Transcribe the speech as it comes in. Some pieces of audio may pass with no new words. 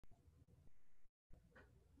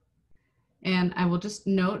And I will just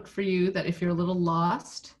note for you that if you're a little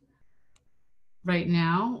lost right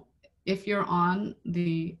now, if you're on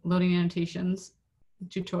the loading annotations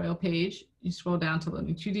tutorial page, you scroll down to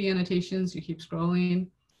loading 2D annotations, you keep scrolling,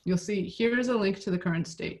 you'll see here's a link to the current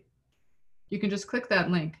state. You can just click that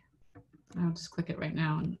link. I'll just click it right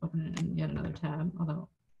now and open it in yet another tab, although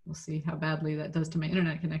we'll see how badly that does to my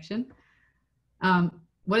internet connection.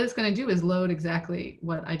 What it's going to do is load exactly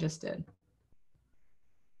what I just did.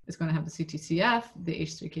 It's going to have the CTCF, the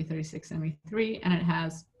H3K36ME3, and it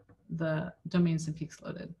has the domains and peaks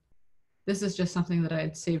loaded. This is just something that I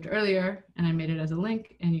had saved earlier, and I made it as a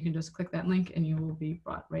link, and you can just click that link and you will be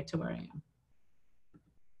brought right to where I am.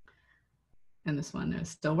 And this one is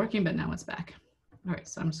still working, but now it's back. All right,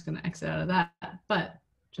 so I'm just going to exit out of that, but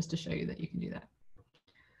just to show you that you can do that.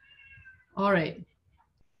 All right.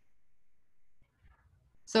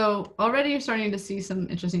 So already you're starting to see some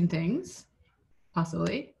interesting things,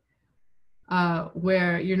 possibly,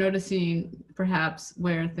 where you're noticing perhaps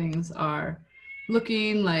where things are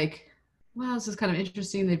looking like, wow, this is kind of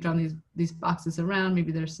interesting. They've drawn these boxes around.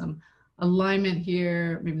 Maybe there's some alignment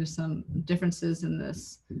here. Maybe there's some differences in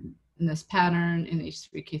this pattern in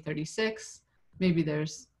H3K36. Maybe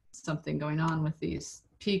there's something going on with these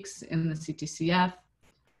peaks in the CTCF.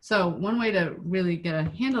 So one way to really get a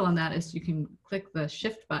handle on that is you can click the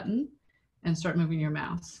shift button and start moving your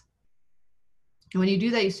mouse. And when you do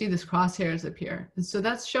that, you see this crosshairs appear. And so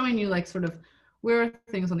that's showing you like sort of where are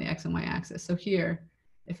things on the X and Y axis. So here,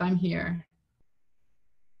 if I'm here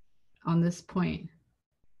on this point,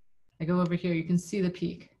 I go over here, you can see the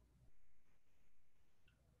peak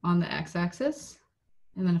on the X axis.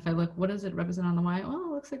 And then if I look, what does it represent on the Y? Well,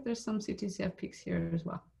 it looks like there's some CTCF peaks here as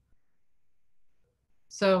well.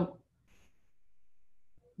 So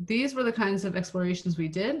these were the kinds of explorations we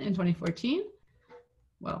did in 2014,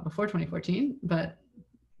 well, before 2014, but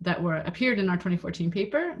that appeared in our 2014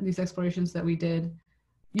 paper, these explorations that we did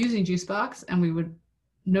using Juicebox, and we would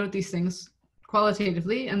note these things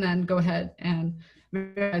qualitatively and then go ahead and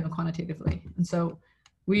verify them quantitatively. And so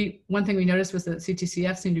one thing we noticed was that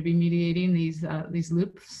CTCF seemed to be mediating these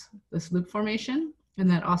loops, this loop formation, and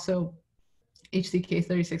that also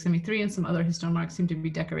H3K36ME3 and some other histone marks seem to be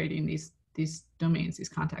decorating these domains, these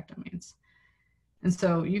contact domains. And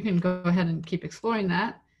so you can go ahead and keep exploring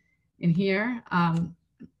that. In here,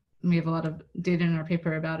 we have a lot of data in our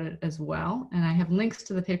paper about it as well, and I have links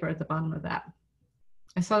to the paper at the bottom of that.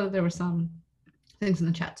 I saw that there were some things in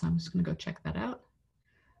the chat, so I'm just going to go check that out.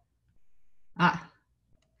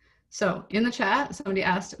 So in the chat, somebody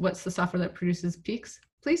asked, what's the software that produces peaks?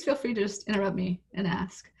 Please feel free to just interrupt me and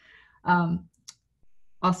ask.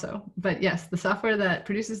 Also, but yes, the software that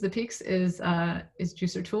produces the peaks is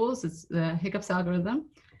Juicer Tools. It's the Hiccups algorithm.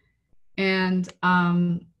 And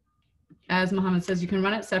as Mohammed says, you can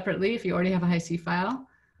run it separately if you already have a Hi-C file,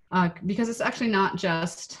 because it's actually not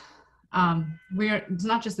just, it's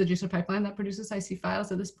not just the Juicer pipeline that produces Hi-C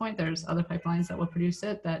files at this point. There's other pipelines that will produce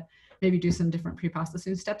it that maybe do some different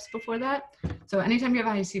pre-processing steps before that. So anytime you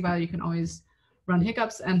have a Hi-C file, you can always run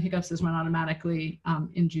Hiccups, and Hiccups is run automatically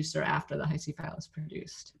in Juicer after the Hi-C file is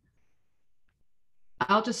produced.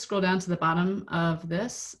 I'll just scroll down to the bottom of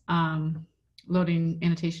this loading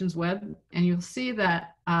annotations web, and you'll see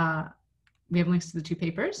that we have links to the two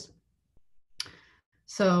papers.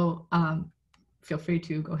 So feel free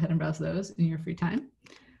to go ahead and browse those in your free time.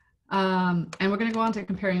 And we're going to go on to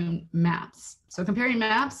comparing maps. So comparing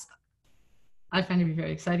maps, I find to be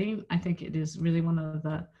very exciting. I think it is really one of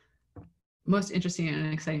the most interesting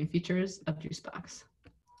and exciting features of Juicebox.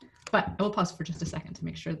 But I will pause for just a second to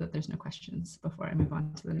make sure that there's no questions before I move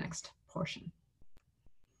on to the next portion.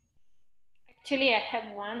 Actually, I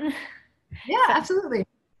have one. Yeah, absolutely.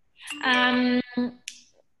 I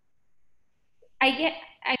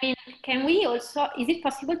mean, can we also, is it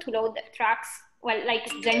possible to load the tracks, well, like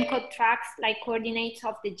GenCode tracks, like coordinates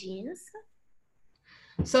of the genes?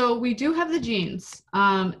 So we do have the genes,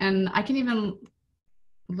 and I can even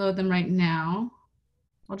load them right now.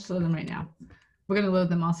 I'll just load them right now. We're going to load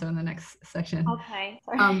them also in the next section. Okay.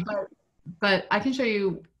 But I can show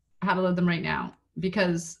you how to load them right now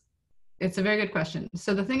because it's a very good question.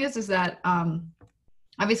 So the thing is that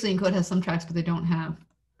obviously ENCODE has some tracks, but they don't have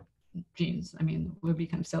genes. I mean, it would be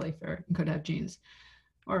kind of silly for ENCODE to have genes.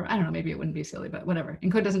 Or I don't know, maybe it wouldn't be silly, but whatever.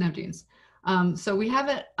 ENCODE doesn't have genes. So we have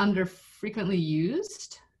it under frequently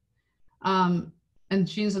used, and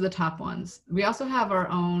genes are the top ones. We also have our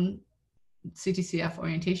own CTCF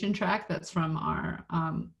orientation track that's from our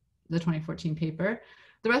the 2014 paper.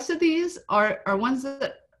 The rest of these are ones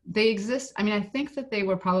that they exist. I mean, I think that they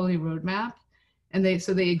were probably roadmap, and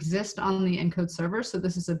so they exist on the ENCODE server. So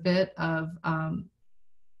this is a bit of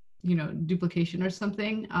you know, duplication or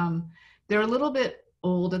something. They're a little bit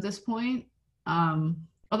old at this point,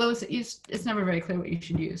 although it's never very clear what you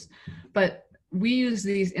should use. But we use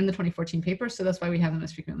these in the 2014 paper, so that's why we have them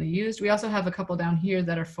as frequently used. We also have a couple down here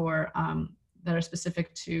that are for that are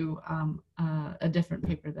specific to a different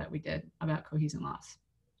paper that we did about cohesion loss.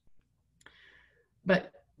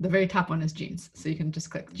 But the very top one is genes, so you can just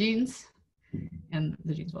click genes, and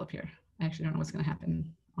the genes will appear. I actually don't know what's going to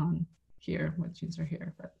happen on here, what genes are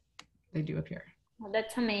here, but they do appear. Oh,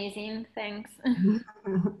 that's amazing. Thanks.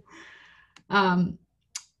 I'm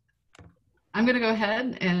going to go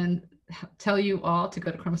ahead and tell you all to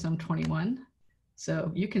go to chromosome 21.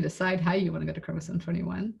 So you can decide how you want to go to chromosome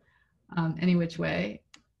 21, any which way.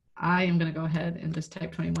 I am going to go ahead and just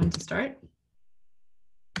type 21 to start.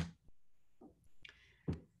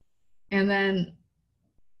 And then,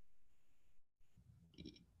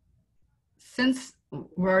 since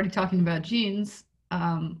we're already talking about genes,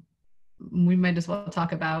 we might as well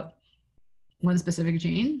talk about one specific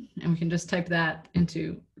gene, and we can just type that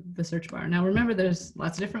into the search bar. Now remember, there's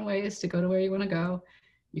lots of different ways to go to where you want to go.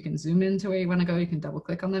 You can zoom into where you want to go. You can double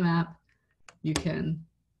click on the map. You can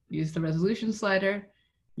use the resolution slider.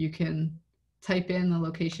 You can type in the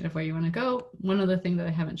location of where you want to go. One other thing that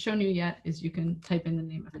I haven't shown you yet is you can type in the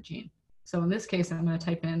name of a gene. So in this case, I'm going to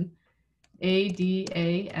type in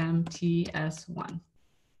ADAMTS1. I'm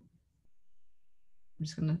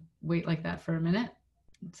just going to wait like that for a minute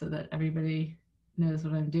so that everybody knows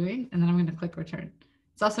what I'm doing. And then I'm going to click return.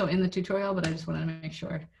 It's also in the tutorial, but I just wanted to make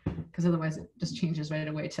sure, because otherwise it just changes right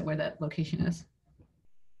away to where that location is.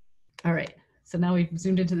 All right, so now we've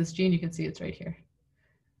zoomed into this gene. You can see it's right here.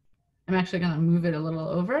 I'm actually going to move it a little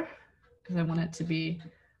over because I want it to be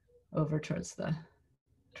over towards the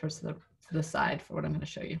side for what I'm going to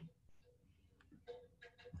show you.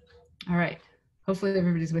 All right, hopefully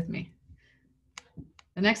everybody's with me.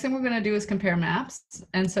 The next thing we're going to do is compare maps.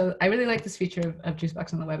 And so I really like this feature of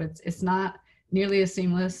Juicebox on the web. It's not nearly as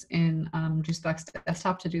seamless in Juicebox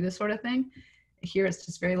desktop to do this sort of thing. Here it's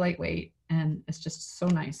just very lightweight and it's just so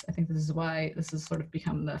nice. I think this is why this has sort of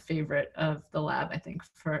become the favorite of the lab, I think,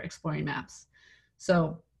 for exploring maps.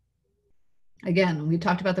 So again, we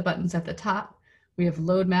talked about the buttons at the top. We have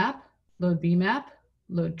load map, load bmap,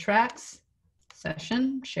 load tracks,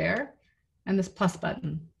 session, share, and this plus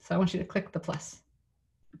button. So I want you to click the plus.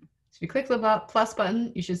 So if you click the plus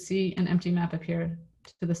button, you should see an empty map appear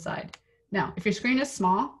to the side. Now, if your screen is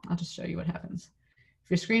small, I'll just show you what happens.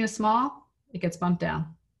 If your screen is small, it gets bumped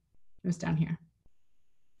down. It was down here.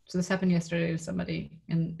 So this happened yesterday to somebody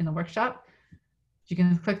in the workshop. You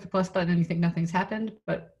can click the plus button and you think nothing's happened,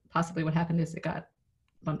 but possibly what happened is it got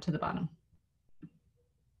bumped to the bottom.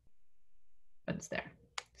 But it's there.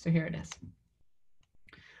 So here it is.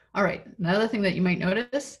 All right, another thing that you might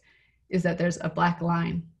notice is that there's a black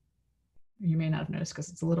line. You may not have noticed because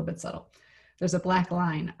it's a little bit subtle. There's a black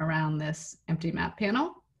line around this empty map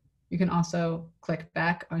panel. You can also click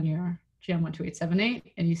back on your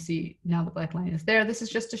GM12878 and you see now the black line is there. This is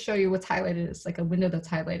just to show you what's highlighted. It's like a window that's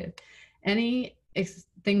highlighted. Any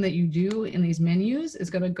thing that you do in these menus is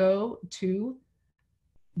going to go to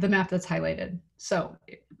the map that's highlighted. So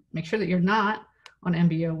make sure that you're not on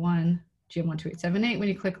MBO1 GM12878 when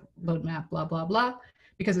you click load map, blah, blah, blah,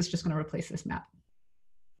 because it's just going to replace this map.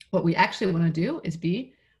 What we actually want to do is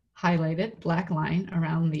be highlighted black line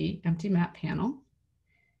around the empty map panel.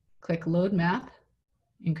 Click load map,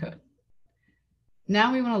 encode.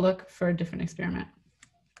 Now we want to look for a different experiment.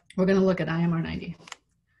 We're going to look at IMR90.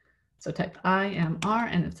 So type IMR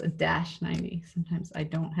and it's a -90. Sometimes I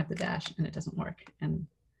don't have the dash and it doesn't work and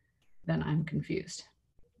then I'm confused.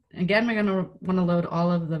 Again, we're going to want to load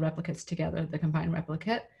all of the replicates together, the combined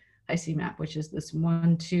replicate ICMap, which is this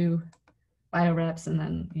 1, 2 bioreps and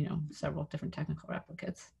then, you know, several different technical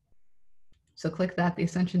replicates. So click that. The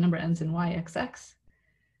ascension number ends in YXX.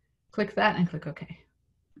 Click that and click OK.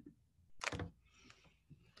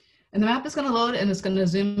 And the map is going to load and it's going to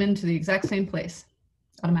zoom into the exact same place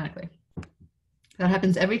automatically. That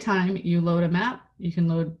happens every time you load a map. You can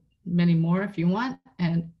load many more if you want,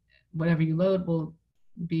 and whatever you load will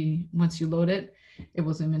be, once you load it, it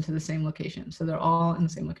will zoom into the same location. So they're all in the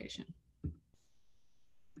same location.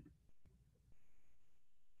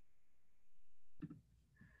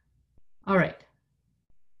 All right.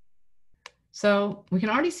 So we can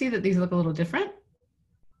already see that these look a little different,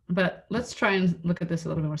 but let's try and look at this a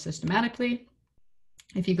little bit more systematically.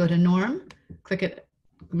 If you go to norm, click it,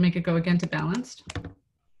 make it go again to balanced.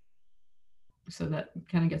 So that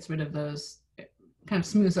kind of gets rid of those, kind of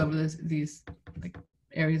smooths over these like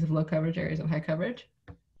areas of low coverage, areas of high coverage.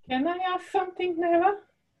 Can I ask something, Neva?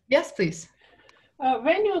 Yes, please.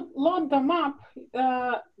 when you load the map,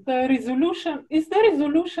 the resolution, is the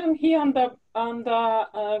resolution here on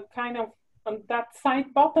the kind of on that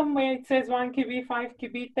side bottom where it says 1 KB, 5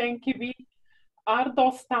 KB, 10 KB, are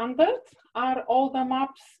those standard? Are all the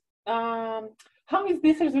maps, how is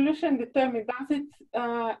this resolution determined? Does it,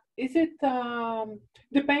 is it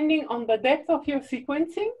depending on the depth of your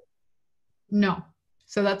sequencing? No.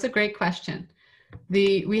 So that's a great question.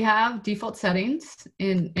 We have default settings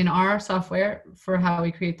in our software for how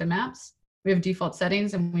we create the maps. We have default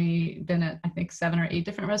settings, and we've been at, I think, 7 or 8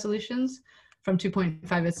 different resolutions from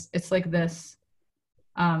 2.5. It's like this.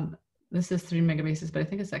 This is 3 megabases, but I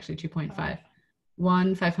think it's actually 2.5.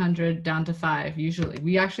 1, 500 down to 5 usually.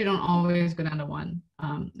 We actually don't always go down to 1.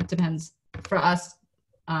 It depends. For us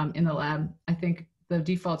in the lab, I think the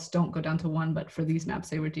defaults don't go down to 1, but for these maps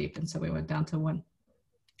they were deep, and so we went down to 1.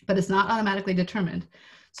 But it's not automatically determined.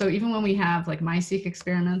 So even when we have like MySeq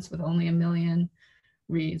experiments with only 1 million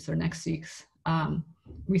reads or NextSeqs,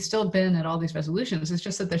 we still bin at all these resolutions. It's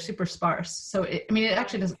just that they're super sparse. So it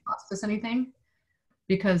actually doesn't cost us anything,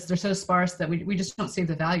 because they're so sparse that we just don't save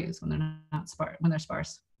the values when they're not sparse. When they're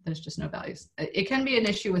sparse, there's just no values. It can be an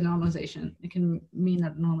issue with normalization. It can mean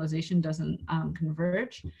that normalization doesn't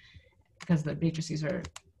converge because the matrices are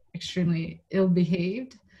extremely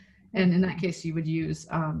ill-behaved. And in that case, you would use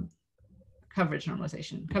coverage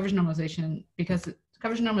normalization. Coverage normalization, because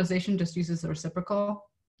coverage normalization just uses the reciprocal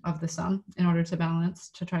of the sum in order to balance,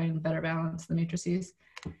 to try and better balance the matrices.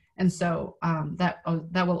 And so that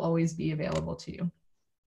will always be available to you.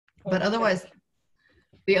 But otherwise,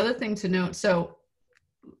 the other thing to note, so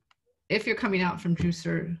if you're coming out from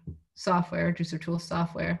Juicer software, Juicer Tools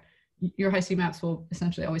software, your Hi-C maps will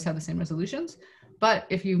essentially always have the same resolutions. But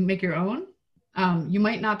if you make your own, you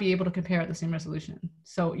might not be able to compare at the same resolution.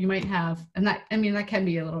 So you might have, and that, I mean, that can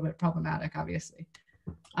be a little bit problematic, obviously.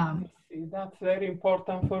 That's very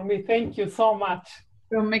important for me. Thank you so much.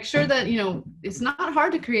 So make sure that, you know, it's not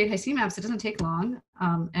hard to create Hi-C maps. It doesn't take long.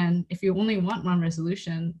 And if you only want 1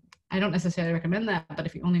 resolution, I don't necessarily recommend that, but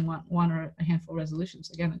if you only want 1 or a handful of resolutions,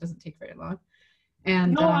 again, it doesn't take very long.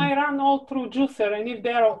 And no, I run all through Juicer, and if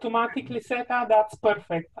they're automatically set up, that's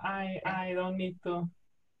perfect. I don't need to.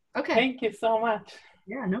 Okay. Thank you so much.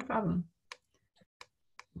 Yeah, no problem.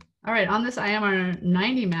 All right, on this IMR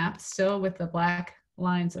 90 map, still with the black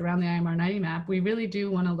lines around the IMR 90 map, we really do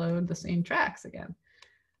want to load the same tracks again.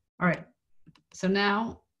 All right, so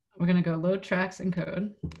now we're going to go load tracks and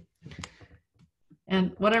code.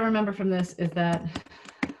 And what I remember from this is that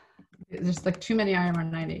there's like too many IMR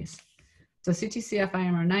 90s. So CTCF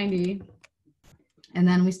IMR 90, and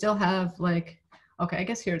then we still have like, okay, I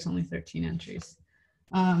guess here it's only 13 entries.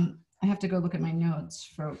 I have to go look at my notes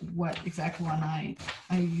for what exact one I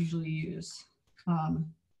usually use.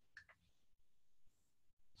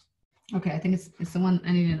 Okay, I think it's the one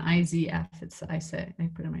I need an IZF. I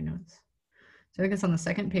put in my notes. So I think it's on the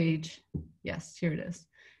second page. Yes, here it is.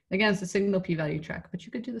 Again, it's a single p-value track, but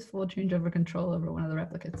you could do this full changeover control over one of the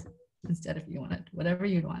replicates instead if you wanted, whatever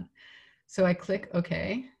you'd want. So I click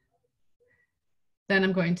OK. Then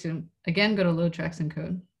I'm going to, again, go to load tracks and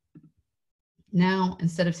code. Now,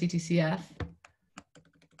 instead of CTCF,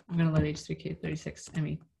 I'm going to load H3K36, I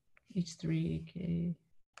mean, H3K36.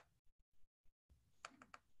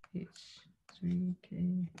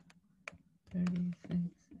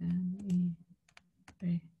 and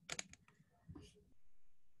E3.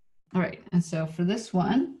 All right, and so for this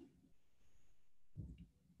one,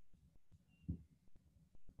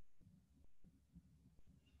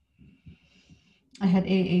 I had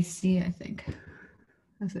AAC, I think,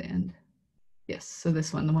 as the end. Yes, so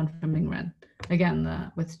this one, the one from Ming Ren.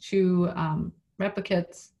 Again, with 2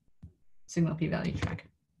 replicates, single p-value track.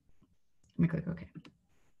 Let me click OK.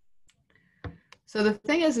 So the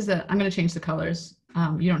thing is that I'm going to change the colors.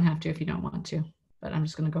 You don't have to if you don't want to, but I'm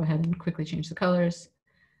just going to go ahead and quickly change the colors.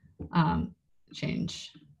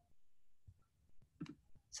 Change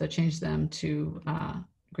them to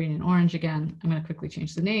green and orange again. I'm going to quickly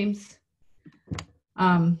change the names.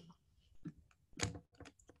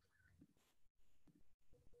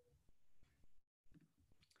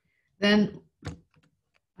 Then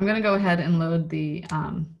I'm going to go ahead and load the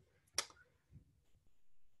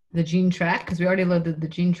gene track, because we already loaded the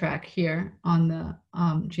gene track here on the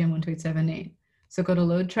GM12878. So go to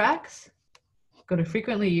load tracks, go to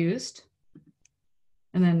frequently used,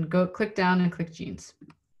 and then click down and click genes.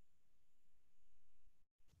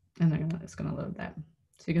 And it's going to load that.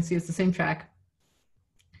 So you can see it's the same track.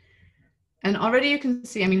 And already you can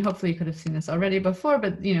see, I mean, hopefully you could have seen this already before,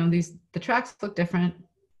 but you know, the tracks look different.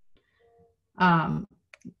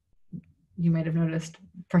 You might have noticed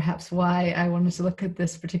perhaps why I wanted to look at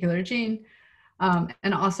this particular gene.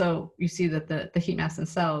 And also you see that the heat maps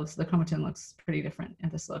themselves, the chromatin looks pretty different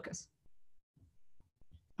at this locus.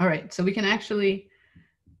 All right, so we can actually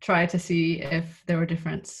try to see if there were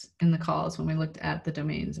difference in the calls when we looked at the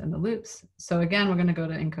domains and the loops. So again, we're going to go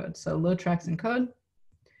to encode. So load tracks encode.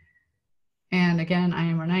 And again,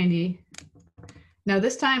 IMR90. Now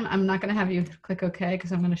this time, I'm not going to have you click OK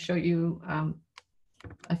because I'm going to show you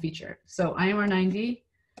a feature. So IMR90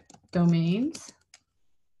 domains.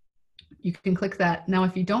 You can click that. Now,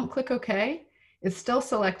 if you don't click OK, it's still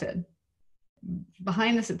selected.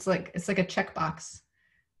 Behind this, it's like a checkbox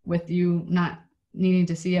with you not needing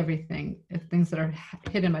to see everything, if things that are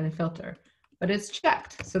hidden by the filter, but it's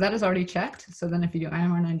checked. So that is already checked. So then if you do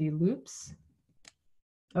IMR90 loops,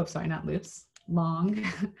 oh, sorry, not loops, long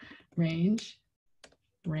range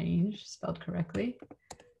spelled correctly,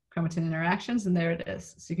 chromatin interactions, and there it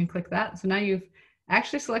is. So you can click that. So now you've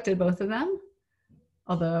actually selected both of them,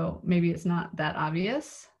 although maybe it's not that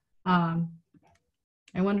obvious. I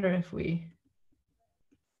wonder if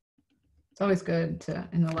it's always good to,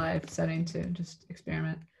 in the live setting, to just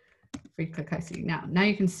experiment. If we click IC now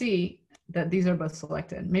you can see that these are both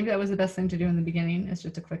selected. Maybe that was the best thing to do in the beginning, is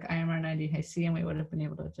just to click IMR90 IC, and we would have been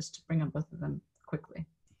able to just bring up both of them quickly.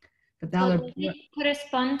 But now so does it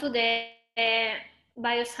correspond to the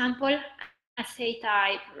biosample assay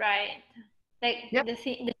type, right? Like yep. the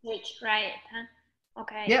search, right?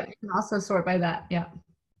 Okay. Yep, you can also sort by that, yeah.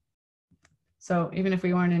 So even if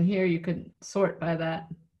we weren't in here, you could sort by that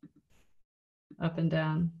up and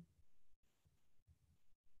down.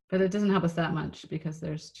 But it doesn't help us that much because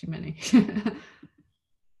there's too many.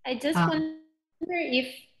 I just wonder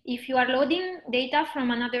if you are loading data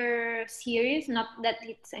from another series, not that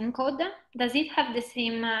it's encoded, does it have the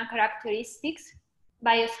same characteristics?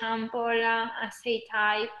 Biosample, assay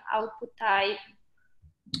type, output type?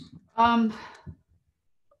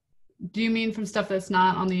 Do you mean from stuff that's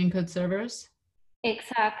not on the encode servers?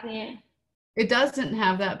 Exactly. It doesn't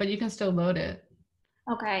have that, but you can still load it.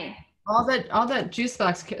 Okay. All that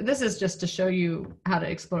Juicebox, this is just to show you how to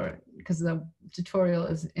explore it, because the tutorial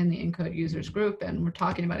is in the encode users group, and we're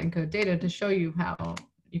talking about encode data to show you how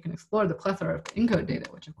you can explore the plethora of encode data,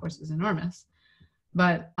 which of course is enormous.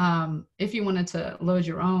 But if you wanted to load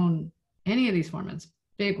your own, any of these formats,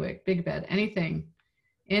 BigWig, BigBed, anything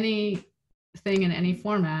in any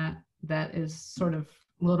format that is sort of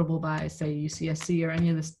loadable by, say, UCSC or any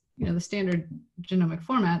of this, the standard genomic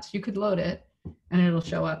formats, you could load it and it'll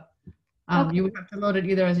show up. Okay. You would have to load it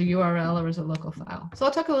either as a URL or as a local file. So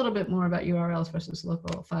I'll talk a little bit more about URLs versus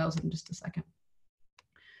local files in just a second.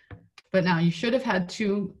 But now you should have had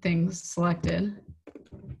two things selected.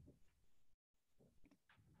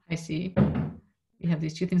 I see. You have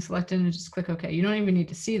these two things selected and just click OK. You don't even need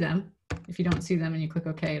to see them. If you don't see them and you click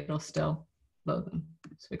OK, it'll still load them.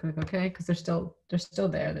 So we click OK because they're still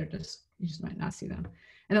there. You just might not see them.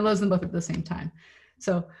 And it loads them both at the same time.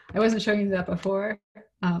 So I wasn't showing you that before.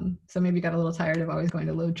 So maybe you got a little tired of always going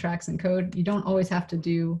to load tracks and code. You don't always have to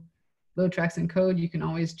do load tracks and code. You can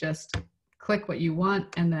always just click what you want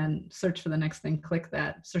and then search for the next thing, click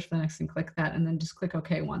that, search for the next thing, click that, and then just click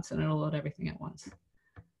OK once and it'll load everything at once.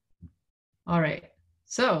 All right,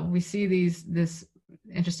 so we see this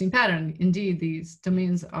interesting pattern. Indeed, these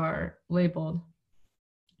domains are labeled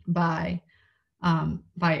by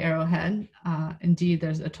arrowhead. Indeed,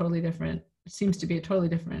 there's seems to be a totally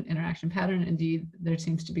different interaction pattern. Indeed, there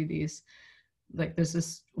seems to be these, like there's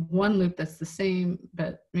this one loop that's the same,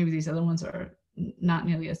 but maybe these other ones are not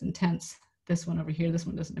nearly as intense. This one over here, this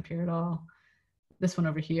one doesn't appear at all. This one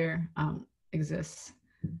over here exists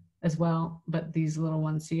as well, but these little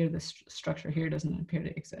ones here, this structure here doesn't appear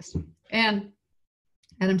to exist. And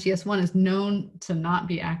NMTS1 is known to not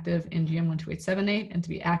be active in GM12878 and to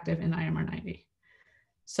be active in IMR90.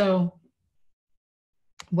 So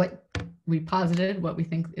what we posited, what we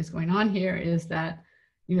think is going on here is that,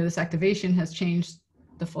 this activation has changed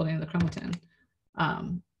the folding of the chromatin.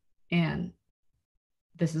 And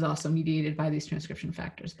this is also mediated by these transcription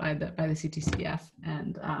factors, by the CTCF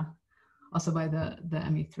and also by the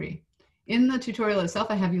ME3. In the tutorial itself,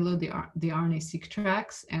 I have you load the RNA-seq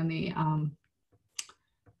tracks and the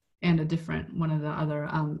and a different one of the other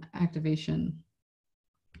activation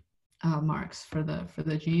marks for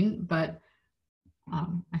the gene, but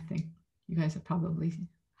I think you guys have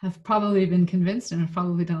probably been convinced and have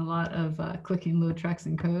probably done a lot of clicking load tracks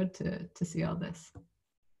and code to see all this.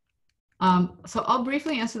 So I'll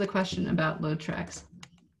briefly answer the question about load tracks.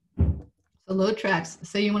 So load tracks,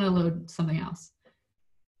 say you want to load something else.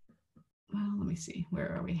 Well, let me see,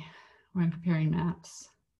 where are we? We're in comparing maps.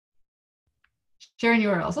 Sharing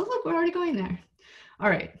URLs. Oh, look, we're already going there. All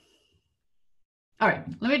right. All right,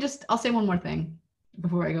 I'll say one more thing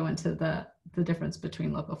before I go into the difference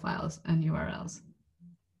between local files and URLs.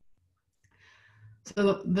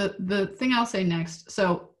 So the thing I'll say next,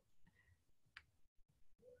 so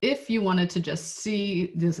if you wanted to just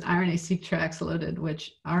see this RNA-seq tracks loaded,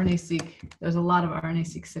 which RNA-seq, there's a lot of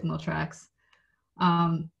RNA-seq signal tracks,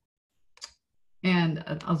 and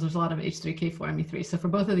there's a lot of H3K4ME3. So for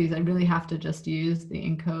both of these, I really have to just use the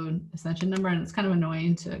encode ascension number, and it's kind of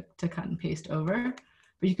annoying to cut and paste over.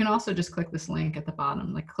 But you can also just click this link at the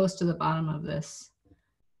bottom, like close to the bottom of this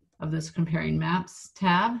comparing maps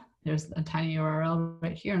tab. There's a tiny URL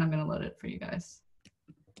right here, and I'm going to load it for you guys.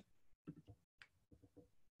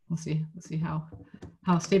 We'll see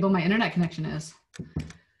how stable my internet connection is.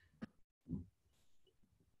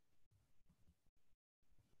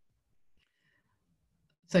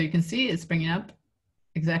 So you can see it's bringing up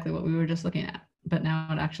exactly what we were just looking at, but now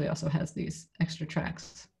it actually also has these extra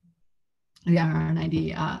tracks. The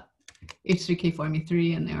RNA-ID,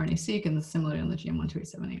 H3K4ME3, and the RNA-seq, and similarly on the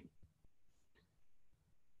GM12878.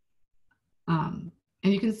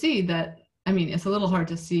 And you can see that, I mean, it's a little hard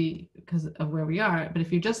to see because of where we are, but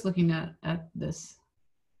if you're just looking at this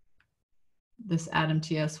ADAM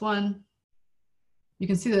TS1, you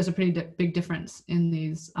can see there's a pretty big difference in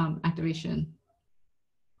these activation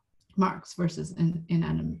marks versus in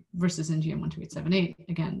ADAM versus in GM12878.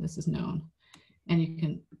 Again, this is known. And you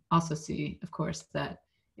can also see, of course, that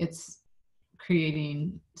it's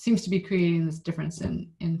seems to be creating this difference in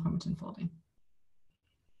chromatin folding.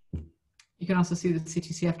 You can also see the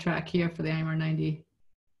CTCF track here for the IMR90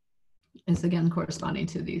 is again corresponding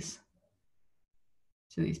to these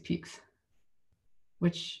peaks,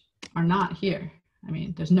 which are not here. I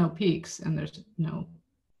mean, there's no peaks and there's no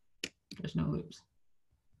loops.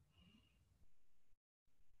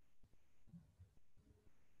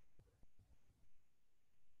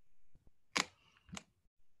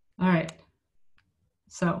 All right,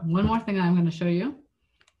 so one more thing I'm going to show you.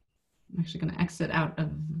 I'm actually going to exit out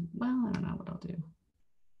of, well, I don't know what I'll do.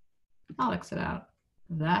 I'll exit out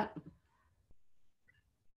of that.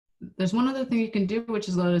 There's one other thing you can do, which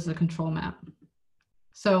is load as a control map.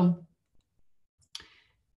 So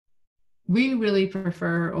we really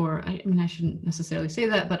prefer, or I mean, I shouldn't necessarily say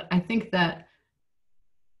that, but I think that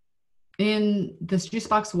in this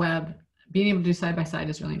Juicebox web, being able to do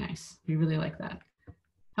side-by-side is really nice. We really like that.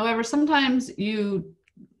 However, sometimes you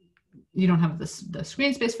don't have the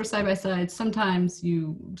screen space for side-by-side. Sometimes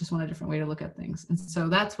you just want a different way to look at things. And so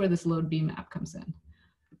that's where this load B map comes in.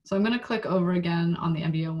 So I'm going to click over again on the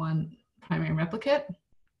MD01 primary replicate.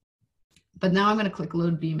 But now I'm going to click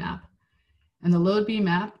load B map. And the load B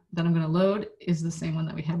map that I'm going to load is the same one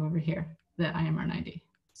that we have over here, the IMR90.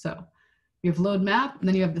 So you have load map, and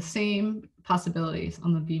then you have the same possibilities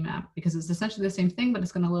on the B map because it's essentially the same thing, but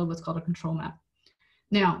it's going to load what's called a control map.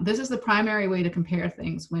 Now, this is the primary way to compare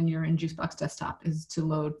things when you're in Juicebox Desktop, is to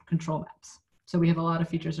load control maps. So we have a lot of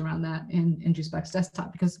features around that in Juicebox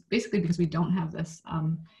Desktop because we don't have this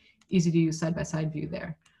easy to use side-by-side view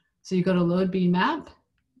there. So you go to load B map,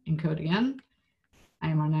 encode again.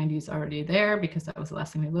 IMR90 is already there because that was the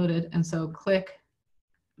last thing we loaded. And so click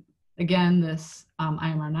again this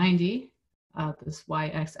IMR90, this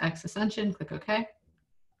YXX ascension, click OK.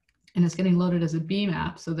 And it's getting loaded as a B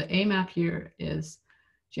map. So the A map here is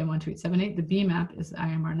GM12878. The B map is the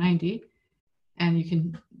IMR90. And you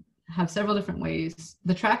can have several different ways.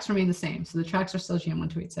 The tracks remain the same. So the tracks are still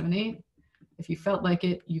GM12878. If you felt like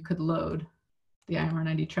it, you could load the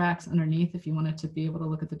IMR90 tracks underneath if you wanted to be able to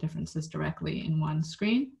look at the differences directly in one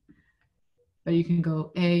screen. But you can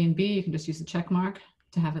go A and B. You can just use the check mark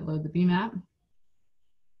to have it load the B map.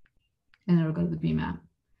 And it'll go to the B map.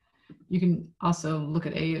 You can also look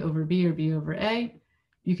at A over B or B over A.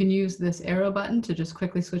 You can use this arrow button to just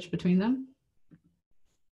quickly switch between them.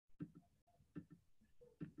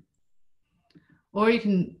 Or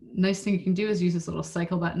nice thing you can do is use this little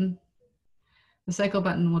cycle button. The cycle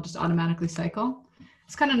button will just automatically cycle.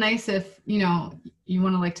 It's kind of nice if, you know, you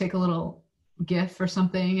want to like take a little GIF or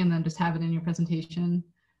something and then just have it in your presentation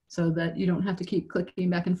so that you don't have to keep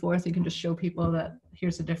clicking back and forth. You can just show people that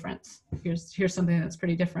here's a difference. Here's something that's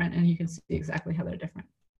pretty different, and you can see exactly how they're different.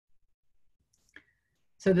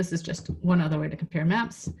 So this is just one other way to compare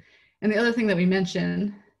maps. And the other thing that we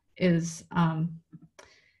mention is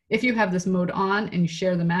if you have this mode on and you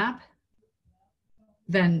share the map,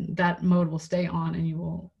 then that mode will stay on and you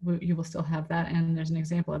will still have that. And there's an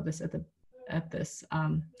example of this at this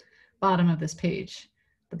bottom of this page,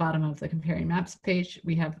 the bottom of the comparing maps page.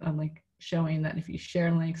 We have a link showing that if you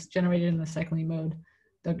share links generated in the cycling mode,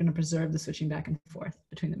 they're going to preserve the switching back and forth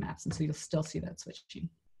between the maps. And so you'll still see that switching.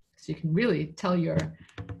 So you can really tell your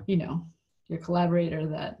your collaborator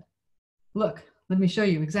that, look, let me show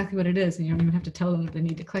you exactly what it is. And you don't even have to tell them that they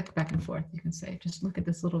need to click back and forth. You can say, just look at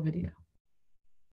this little video.